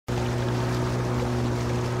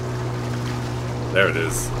There it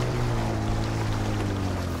is.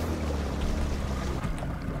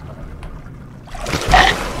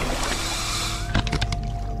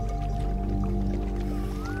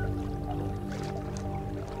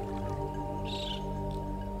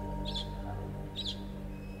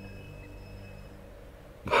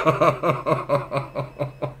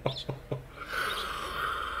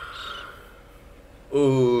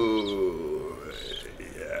 Ooh,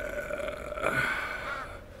 yeah.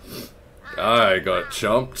 I got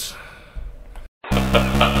chomped.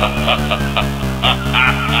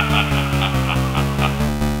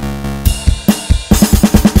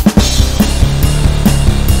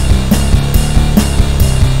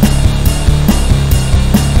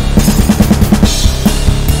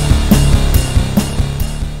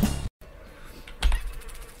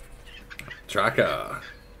 Tracker.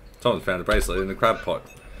 Someone found a bracelet in the crab pot.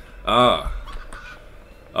 Ah.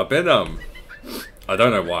 I've been, I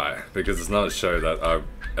don't know why, because it's not a show that I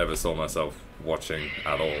ever saw myself watching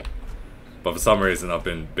at all. But for some reason I've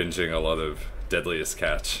been binging a lot of Deadliest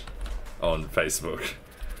Catch on Facebook.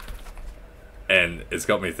 And it's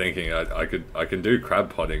got me thinking I can do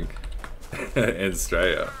crab potting in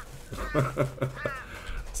Straya.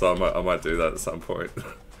 So I might do that at some point.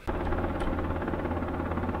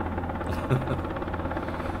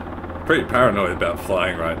 Pretty paranoid about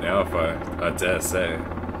flying right now, if I dare say.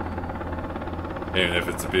 Even if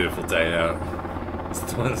it's a beautiful day out,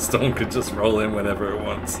 the storm could just roll in whenever it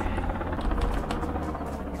wants.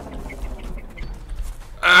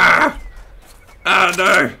 Ah! Ah,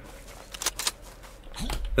 no!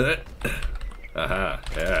 Aha,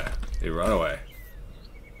 yeah. You run away.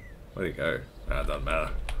 Where'd he go? Ah, doesn't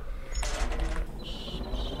matter.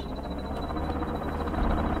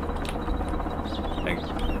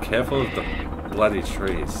 And careful of the bloody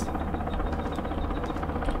trees.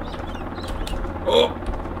 Oh!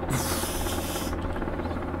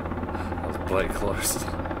 That was bloody close.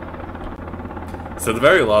 So the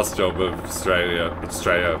very last job of Straya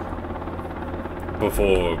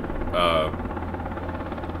before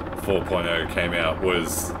 4.0 came out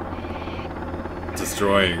was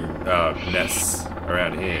destroying nests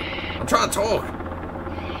around here. I'm trying to talk!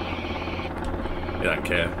 You don't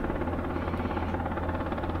care.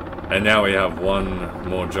 And now we have one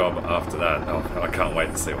more job after that. Oh, I can't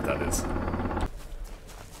wait to see what that is.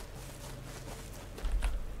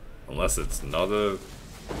 Unless it's not a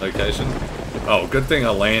location. Oh, good thing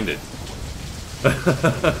I landed.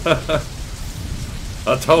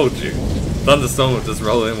 I told you. Thunderstorm will just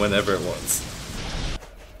roll in whenever it wants.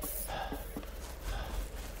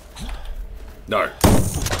 No.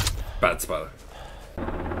 Bad spider.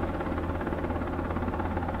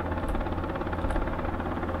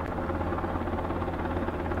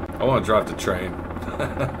 I want to drive the train.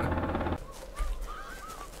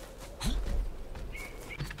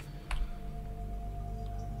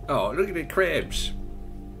 Oh, look at the crabs.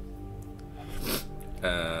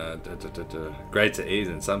 Great to eat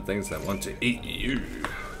and some things that want to eat you.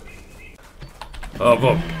 Oh,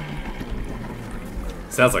 Bob.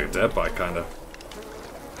 Sounds like a dirt bike, kinda.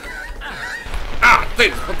 Ah,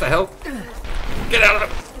 dude, what the hell? Get out of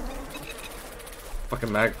it!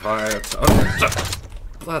 Fucking magpie. Oh,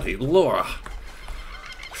 bloody Laura.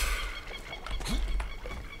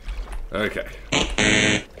 Okay.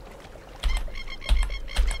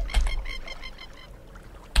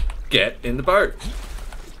 Get in the boat.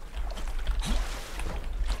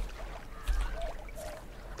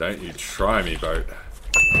 Don't you try me, boat.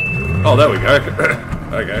 Oh, there we go.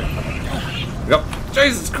 Okay. Yep.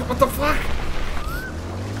 Jesus, what the fuck?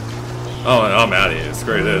 Oh, I'm out of here.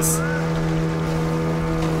 Screw this.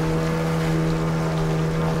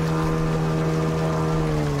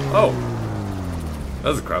 Oh.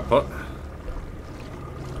 There's a crab pot.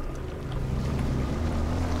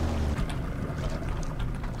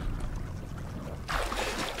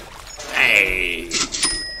 Hey.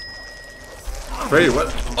 Brady,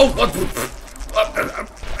 what? Oh, what?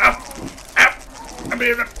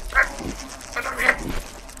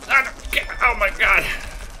 Oh my god.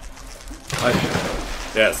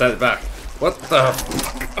 Yeah, set it back. What the?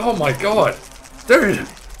 Oh my god. Dude.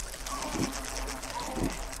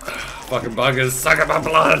 Fucking buggers, suck up my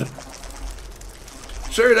blood.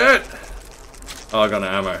 Shoot it. Oh, I got an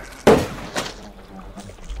ammo.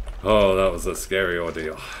 Oh, that was a scary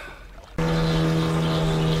ordeal.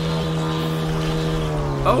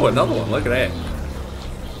 Oh, another one, look at that.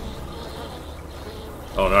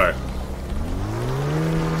 Oh no.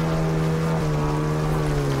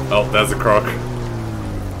 Oh, there's a croc.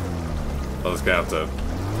 I'm just gonna have to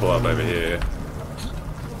pull up over here.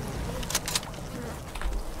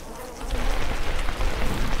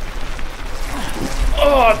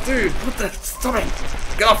 Oh, dude, what the? Stop it!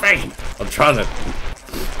 Get off me! I'm trying to.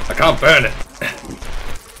 I can't burn it.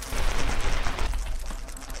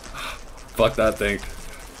 Fuck that thing.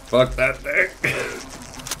 Fuck that thing.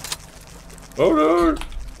 Oh no!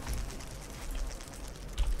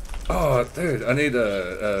 Oh, dude, I need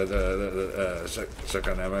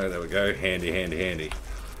shotgun ammo. There we go. Handy, handy, handy.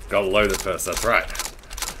 Gotta load it first. That's right.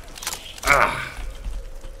 Ah.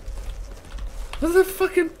 There's a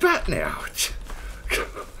fucking bat now.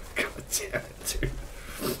 God damn it, dude.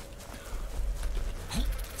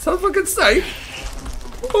 So fucking safe.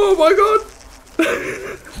 Oh my god.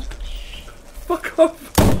 Fuck off.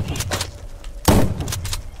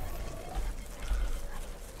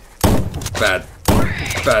 Bad.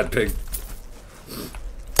 Bad pig.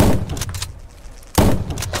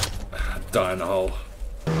 Die in the hole.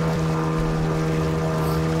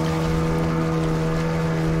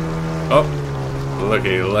 Oh.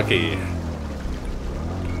 Lucky, lucky.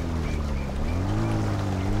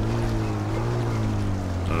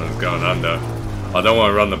 Oh, it's going under. I don't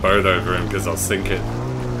want to run the boat over him because I'll sink it.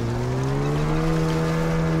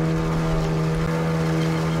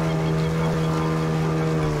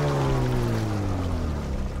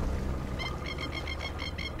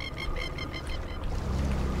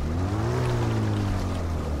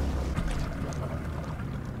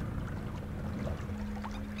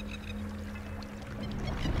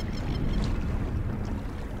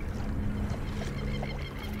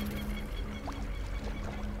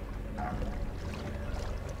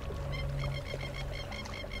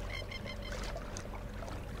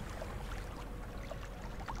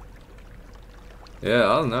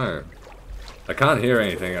 Yeah, I don't know. I can't hear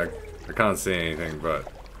anything, I can't see anything, but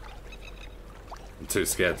I'm too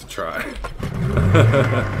scared to try.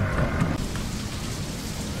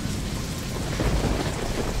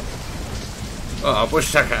 Oh,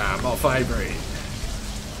 bush tucker, my favourite.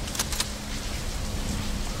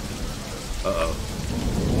 Uh-oh.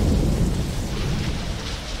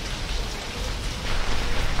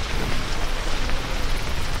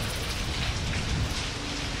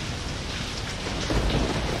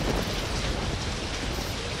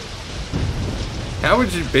 How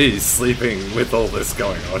would you be sleeping with all this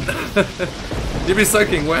going on? You'd be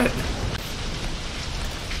soaking wet.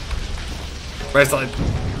 Waistline.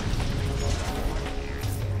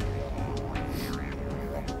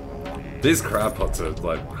 These crab pots are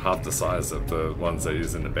like half the size of the ones they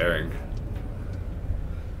use in the bearing.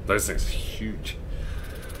 Those things are huge.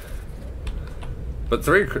 But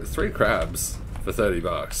three crabs for 30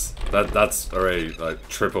 bucks. That's already like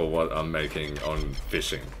triple what I'm making on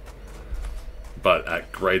fishing. But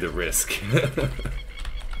at greater risk.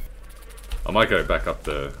 I might go back up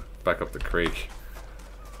the creek.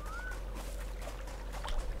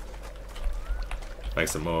 Make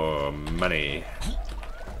some more money.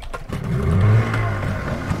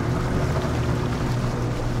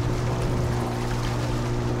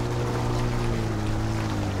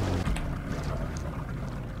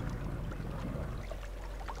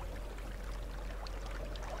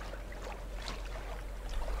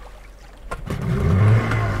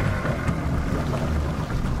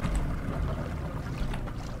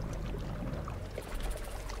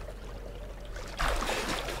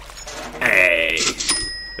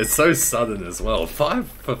 It's so sudden as well. 5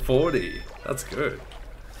 for 40. That's good.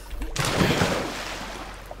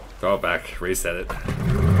 Throw it back. Reset it.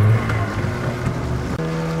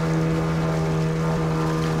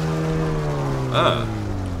 Ah.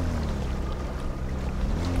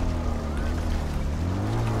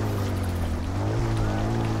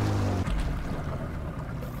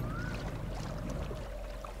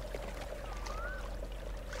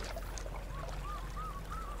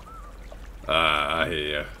 I hear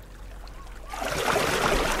you.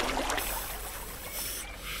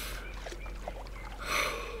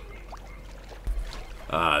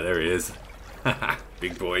 Ah, there he is.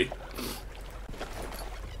 Big boy.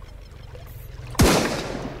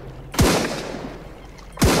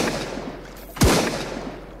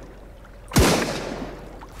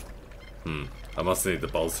 I must need the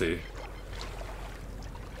bolty.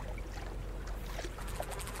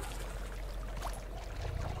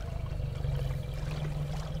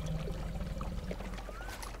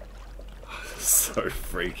 So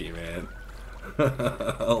freaky, man.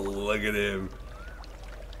 Look at him.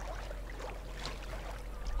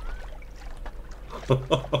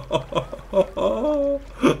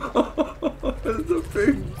 That's a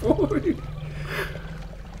big boy.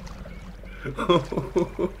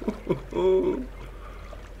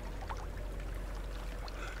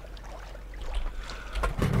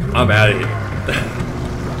 I'm out of here.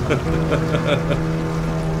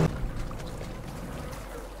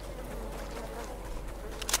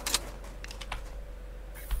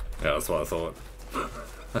 that's what I thought.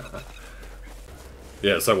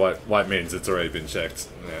 Yeah, so white means it's already been checked.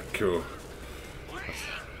 Yeah, cool.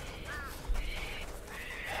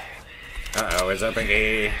 Uh-oh, it's a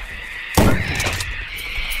pinky.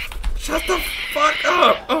 Shut the fuck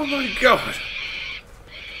up! Oh my god!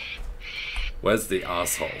 Where's the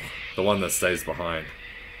asshole? The one that stays behind.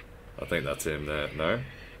 I think that's him there. No?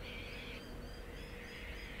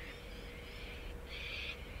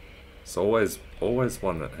 It's always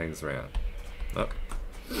one that hangs around. Nope.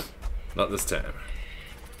 Not this time.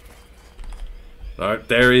 No,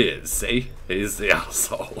 there he is. See? He's the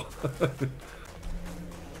asshole.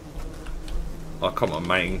 Oh, come on,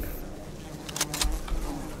 man.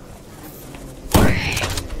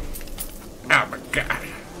 Oh my god.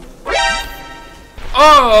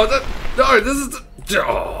 Oh, no, this is the...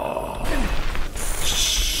 Oh.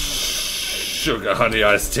 Sugar honey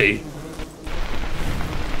iced tea.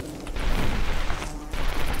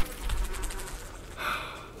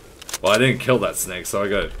 Well, I didn't kill that snake, so I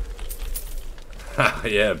go... Ha,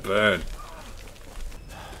 yeah, burn.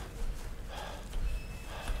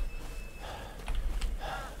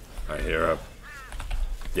 I hear her.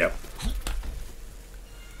 Yep.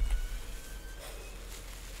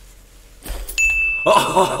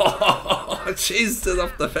 Oh, she stood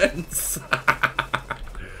off the fence.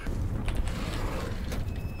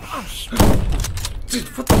 Dude,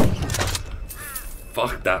 what the...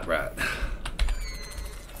 Fuck that rat.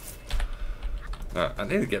 I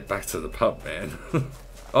need to get back to the pub, man.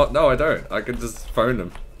 Oh, no, I don't. I can just phone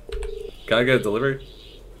them. Can I get a delivery?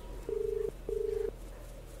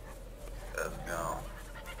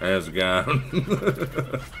 How's it going?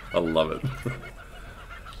 I love it.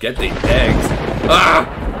 Get the eggs. Ah!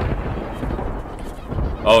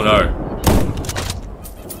 Oh no.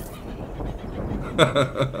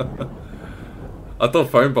 I thought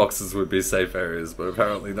phone boxes would be safe areas, but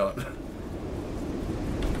apparently not.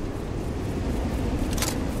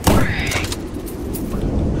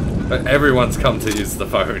 But everyone's come to use the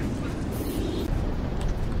phone.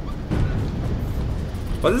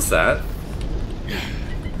 What is that?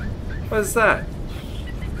 What is that?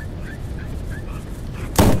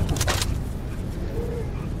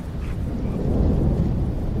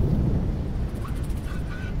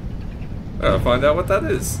 I'll find out what that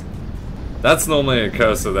is. That's normally a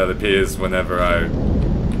cursor that appears whenever I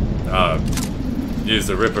use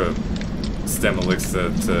the Ripper stem elixir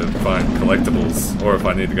to find collectibles, or if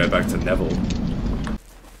I need to go back to Neville.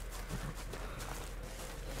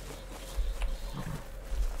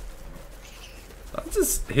 I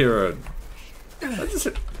just hear a...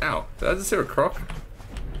 Ow, did I just hear a croc?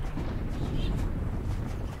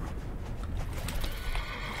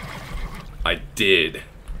 I did.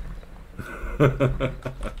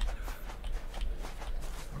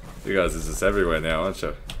 You guys are just everywhere now, aren't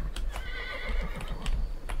you?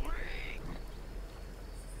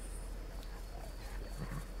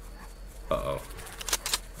 Uh-oh.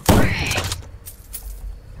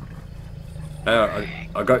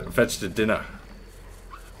 I got fetched a dinner.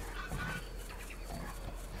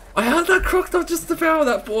 I heard that croc not just devour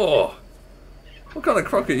that boar. What kind of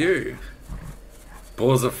croc are you?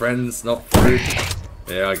 Boars are friends, not food.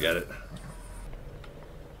 Yeah, I get it.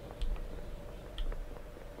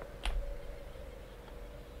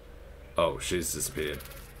 Oh, she's disappeared.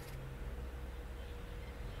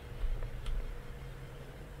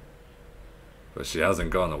 But she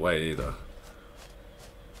hasn't gone away either.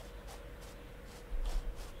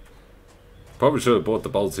 Probably should have bought the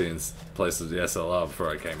bolty in place of the SLR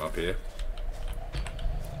before I came up here.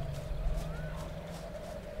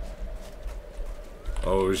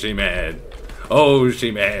 Oh, she mad. Oh,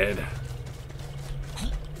 she mad.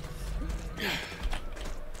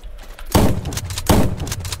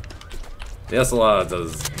 The SLR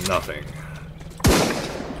does nothing.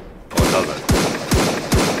 Or does it?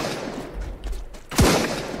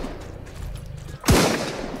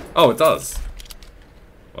 Oh, it does.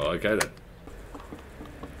 Well, okay then.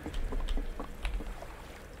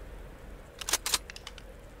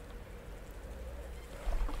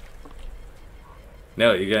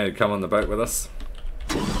 Now you're going to come on the boat with us?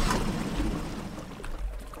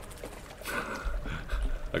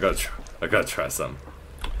 I gotta try some.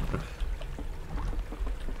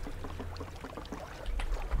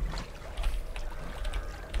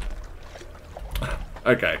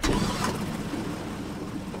 Okay.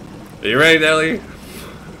 Are you ready, Nelly?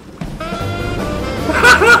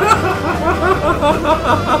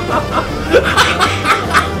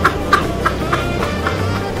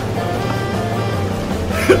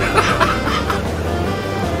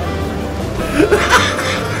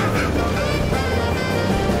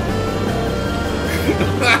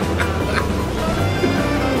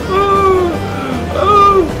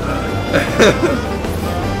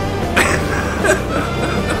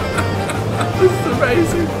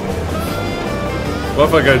 crazy. What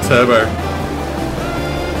if I go turbo?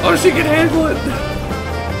 Oh, she can handle it.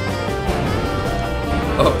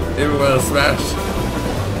 Oh, even with a smash.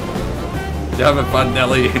 You having fun,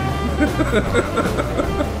 Nelly?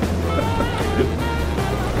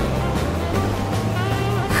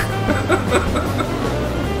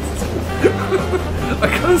 I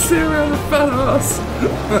can't see around the fat ass.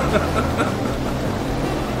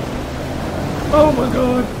 Oh my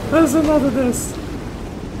god, there's another nest.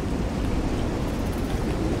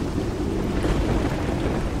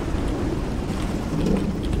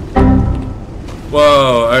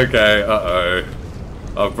 Whoa, okay, uh-oh.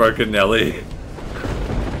 I've broken Nelly.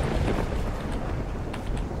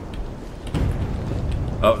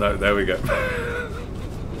 Oh no, there we go.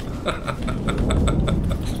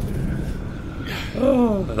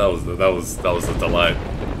 Oh, that was a delight.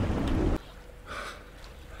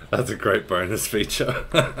 That's a great bonus feature.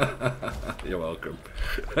 You're welcome.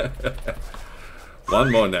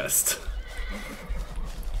 One more nest.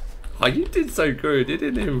 Oh, you did so good. It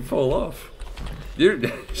didn't even fall off.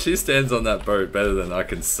 She stands on that boat better than I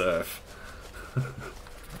can surf.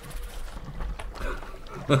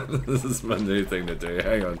 This is my new thing to do.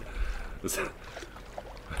 Hang on.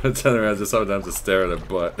 I turn around just so I don't have to stare at her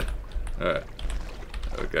butt. Alright.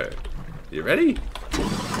 Okay. You ready?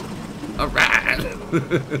 Alright!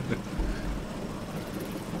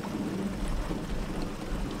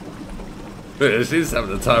 She's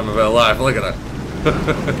having the time of her life. Look at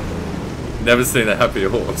her. Never seen a happier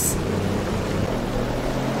horse.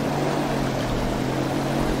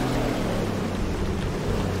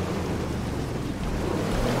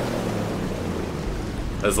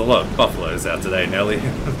 There's a lot of buffaloes out today, Nelly.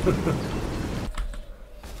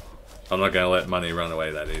 I'm not gonna let money run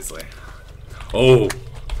away that easily. Oh!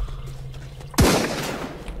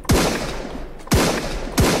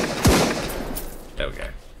 There we go.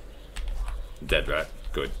 Dead rat.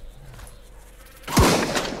 Good.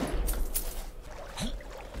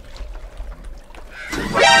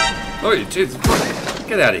 Oh, you Jesus!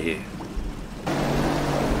 Get out of here.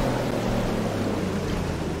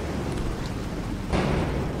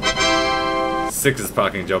 Sickest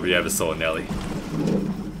parking job you ever saw, Nelly.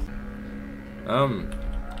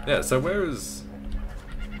 Yeah, so where is...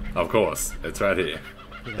 Of course, it's right here.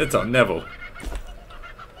 It's on Neville.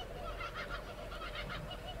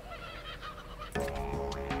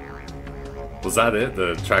 Was that it?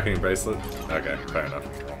 The tracking bracelet? Okay, fair enough.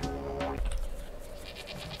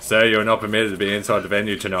 Sir, you're not permitted to be inside the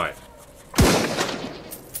venue tonight.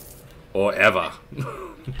 Or ever.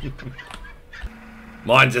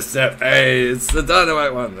 Mine just said, hey, it's the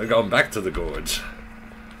dynamite one. They're going back to the gorge.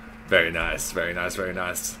 Very nice, very nice, very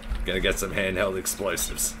nice. Gonna get some handheld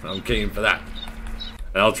explosives. I'm keen for that.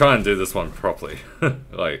 And I'll try and do this one properly.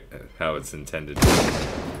 Like, how it's intended.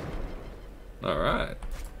 Alright.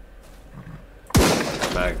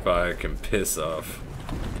 Magpie can piss off.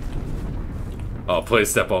 Oh, please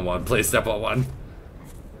step on one. Please step on one.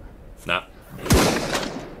 Nah.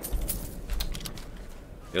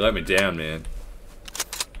 You let me down, man.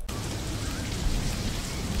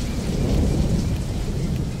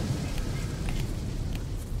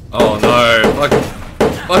 Oh no! Fuck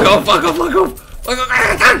off! Fuck off! Fuck off! Fuck off!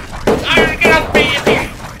 Get off me!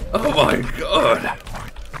 Oh my god!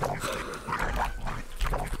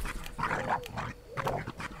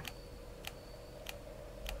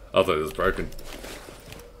 I thought it was broken.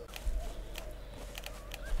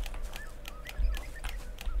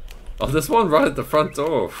 Oh, there's one right at the front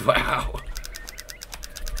door. Wow.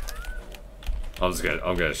 I'm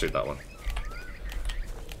gonna shoot that one.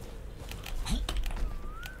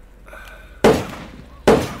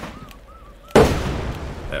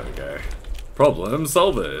 There we go. Problem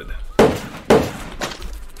solved. I'm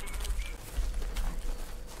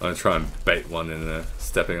gonna try and bait one in there,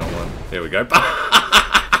 stepping on one. Here we go.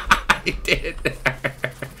 He did.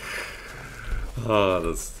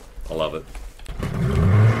 Oh, I love it.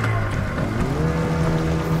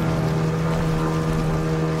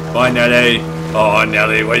 Bye, Nelly. Oh,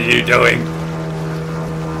 Nelly, what are you doing?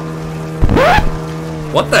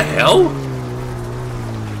 What the hell?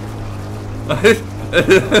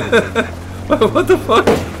 What the fuck?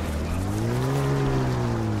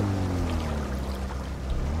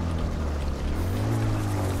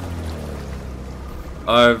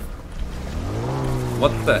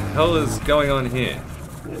 What the hell is going on here?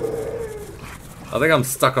 I think I'm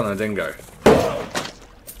stuck on a dingo.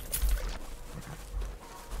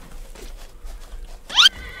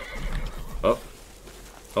 Oh.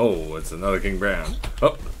 Oh, it's another King Brown.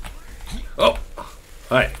 Oh. Oh.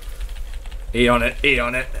 Hey. E on it. E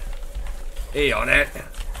on it. E on it.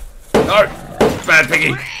 No. Bad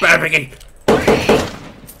piggy! Bad piggy!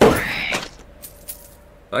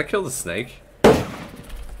 Did I kill the snake?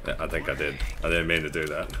 Yeah, I think I did. I didn't mean to do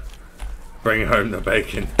that. Bring home the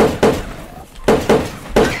bacon.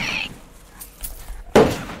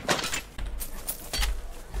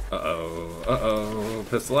 Uh-oh, uh-oh.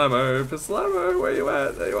 Pistol ammo, where you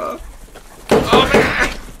at? There you are. Oh,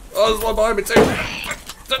 man! Oh, there's one behind me too!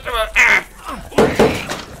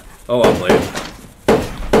 Oh, I'm bleeding.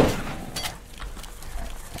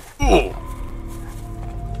 Ooh!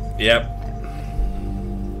 Yep.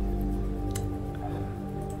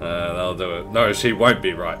 That'll do it. No, she won't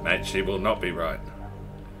be right, mate. She will not be right.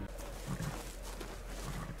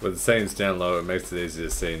 With the settings down low, it makes it easier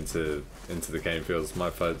to see into the game fields.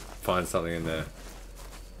 Might find something in there.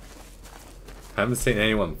 Haven't seen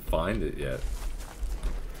anyone find it yet.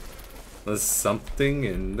 There's something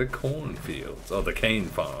in the cornfields. Oh, the cane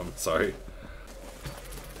farm, sorry.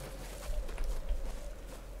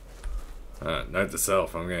 Alright, note to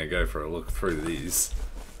self, I'm gonna go for a look through these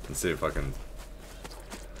and see if I can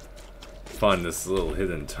find this little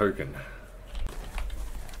hidden token.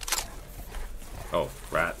 Oh,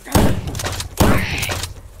 rat.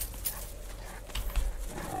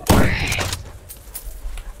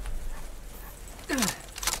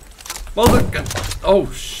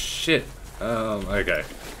 Oh shit. Okay.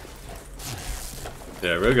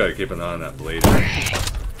 Yeah, we gotta keep an eye on that bleeding.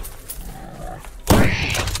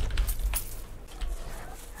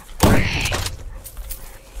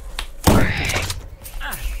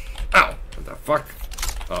 Ow! What the fuck?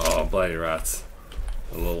 Oh, bloody rats.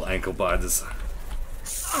 The little ankle biters.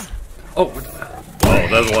 Oh,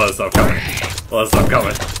 there's a lot of stuff coming. A lot of stuff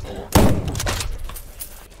coming.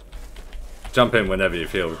 Jump in whenever you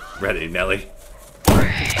feel ready, Nelly.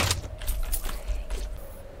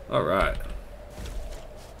 Alright.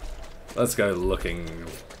 Let's go looking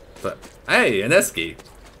for... Hey, an esky!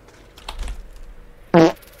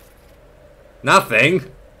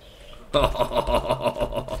 Nothing!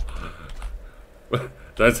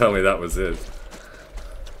 Don't tell me that was it.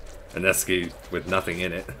 An esky with nothing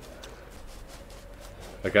in it.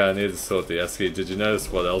 Okay, I need to sort the esky. Did you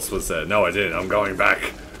notice what else was there? No, I didn't. I'm going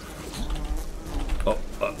back. Oh,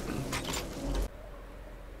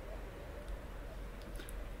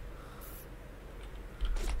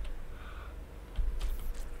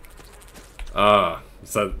 Ah,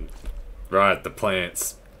 so... Right, the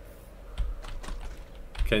plants.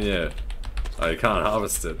 Can you... Oh, you can't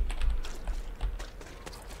harvest it.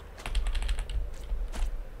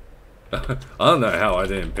 I don't know how I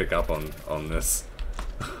didn't pick up on this.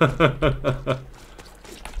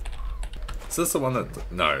 Is this the one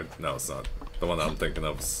that... No, it's not. The one that I'm thinking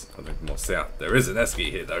of is, I think, more south. There is an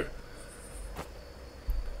esky here, though.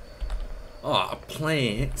 Oh,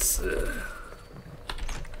 plants. Ugh.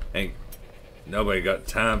 Ain't nobody got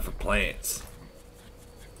time for plants.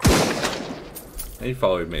 He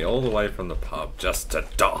followed me all the way from the pub just to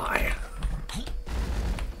die.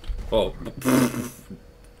 Oh.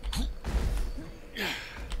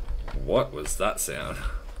 What was that sound?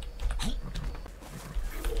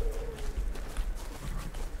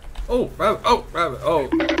 Oh, rabbit, oh,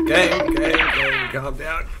 game, calm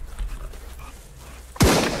down.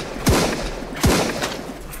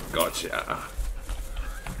 Gotcha.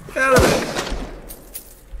 Get out of it.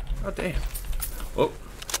 Oh, damn. Oh.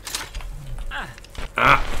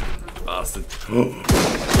 Ah, bastard.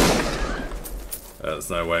 There's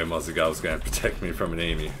no way Mozzigal's going to protect me from an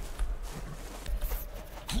emu.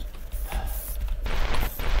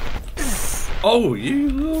 Oh, you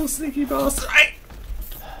little sneaky bastard! Hey!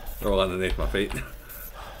 They're all underneath my feet.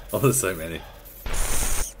 Oh, there's so many.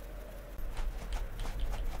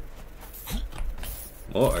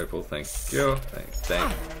 More opal, thank you.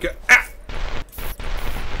 Thank you. Ah!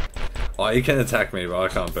 Oh, he can attack me, but I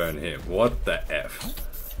can't burn him. What the F?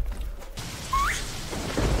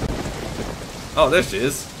 Oh, there she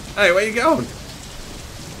is. Hey, where you going?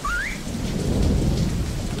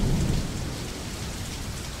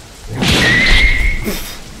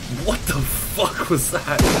 What the fuck was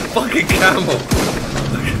that? Fucking camel!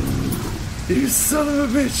 You son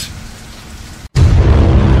of a bitch!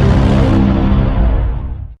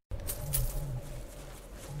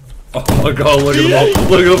 Oh my god, look at them all!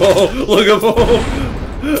 Look at them all! Look at them all!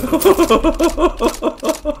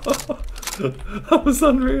 That was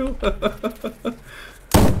unreal!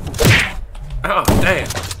 Oh, damn!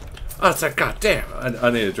 Oh, it's like, god damn!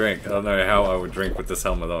 I need a drink. I don't know how I would drink with this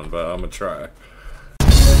helmet on, but I'm gonna try.